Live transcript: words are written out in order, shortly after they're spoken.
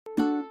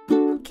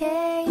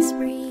case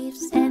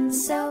briefs, and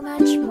so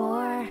much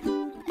more.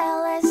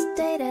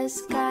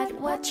 LSData's got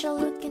what you're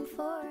looking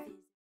for.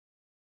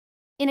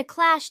 In a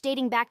clash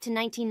dating back to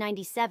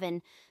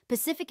 1997,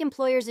 Pacific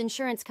Employers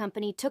Insurance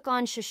Company took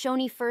on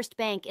Shoshone First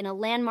Bank in a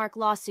landmark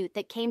lawsuit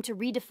that came to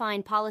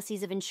redefine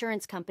policies of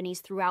insurance companies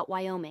throughout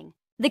Wyoming.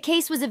 The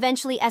case was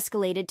eventually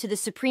escalated to the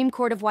Supreme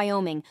Court of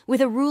Wyoming,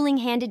 with a ruling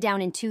handed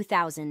down in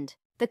 2000.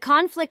 The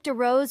conflict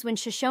arose when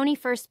Shoshone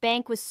First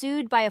Bank was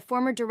sued by a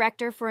former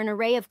director for an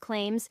array of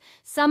claims,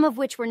 some of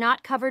which were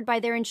not covered by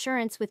their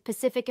insurance with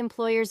Pacific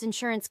Employers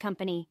Insurance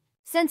Company.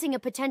 Sensing a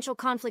potential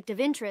conflict of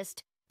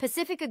interest,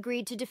 Pacific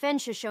agreed to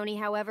defend Shoshone,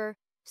 however,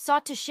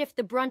 sought to shift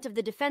the brunt of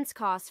the defense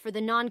costs for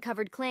the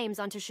non-covered claims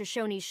onto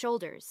Shoshone's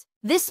shoulders.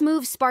 This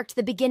move sparked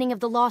the beginning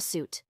of the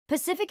lawsuit.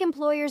 Pacific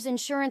Employers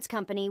Insurance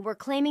Company were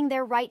claiming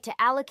their right to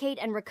allocate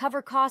and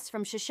recover costs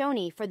from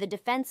Shoshone for the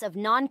defense of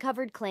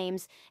non-covered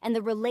claims and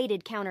the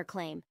related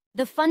counterclaim.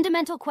 The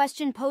fundamental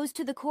question posed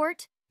to the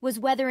court was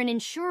whether an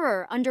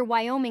insurer under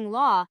Wyoming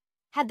law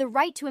had the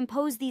right to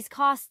impose these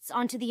costs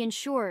onto the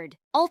insured.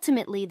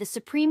 Ultimately, the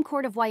Supreme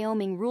Court of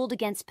Wyoming ruled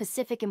against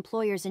Pacific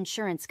Employers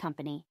Insurance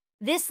Company.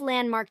 This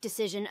landmark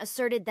decision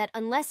asserted that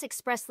unless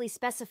expressly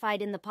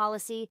specified in the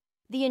policy,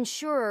 the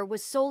insurer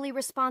was solely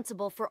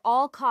responsible for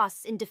all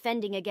costs in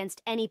defending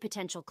against any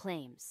potential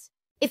claims.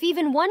 If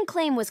even one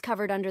claim was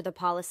covered under the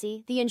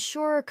policy, the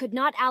insurer could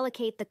not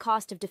allocate the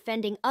cost of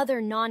defending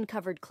other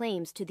non-covered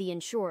claims to the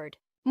insured.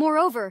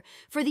 Moreover,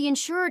 for the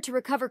insurer to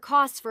recover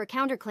costs for a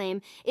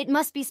counterclaim, it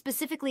must be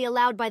specifically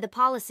allowed by the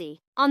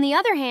policy. On the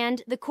other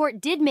hand, the court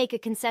did make a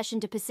concession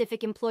to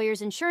Pacific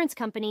Employers Insurance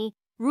Company,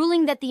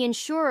 ruling that the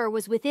insurer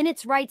was within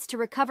its rights to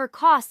recover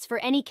costs for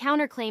any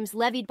counterclaims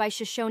levied by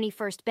Shoshone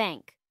First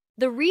Bank.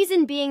 The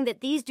reason being that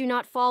these do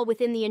not fall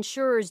within the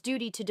insurer's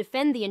duty to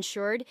defend the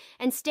insured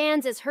and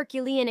stands as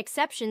Herculean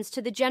exceptions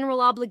to the general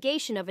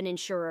obligation of an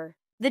insurer.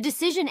 The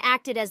decision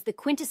acted as the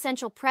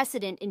quintessential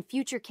precedent in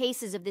future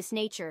cases of this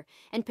nature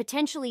and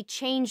potentially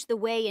changed the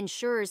way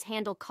insurers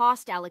handle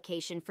cost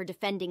allocation for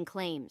defending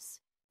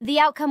claims. The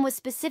outcome was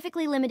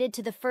specifically limited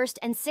to the first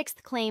and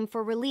sixth claim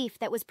for relief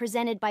that was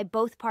presented by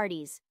both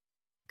parties,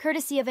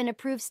 courtesy of an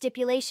approved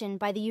stipulation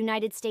by the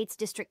United States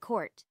District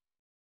Court.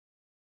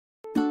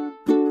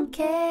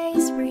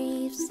 Case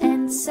briefs,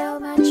 and so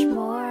much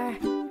more.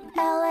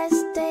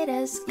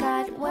 LSData's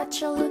got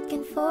what you're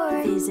looking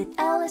for. Visit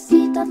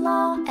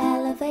LSD.law,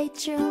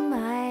 elevate your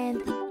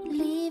mind.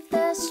 Leave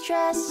the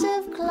stress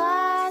of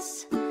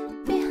class.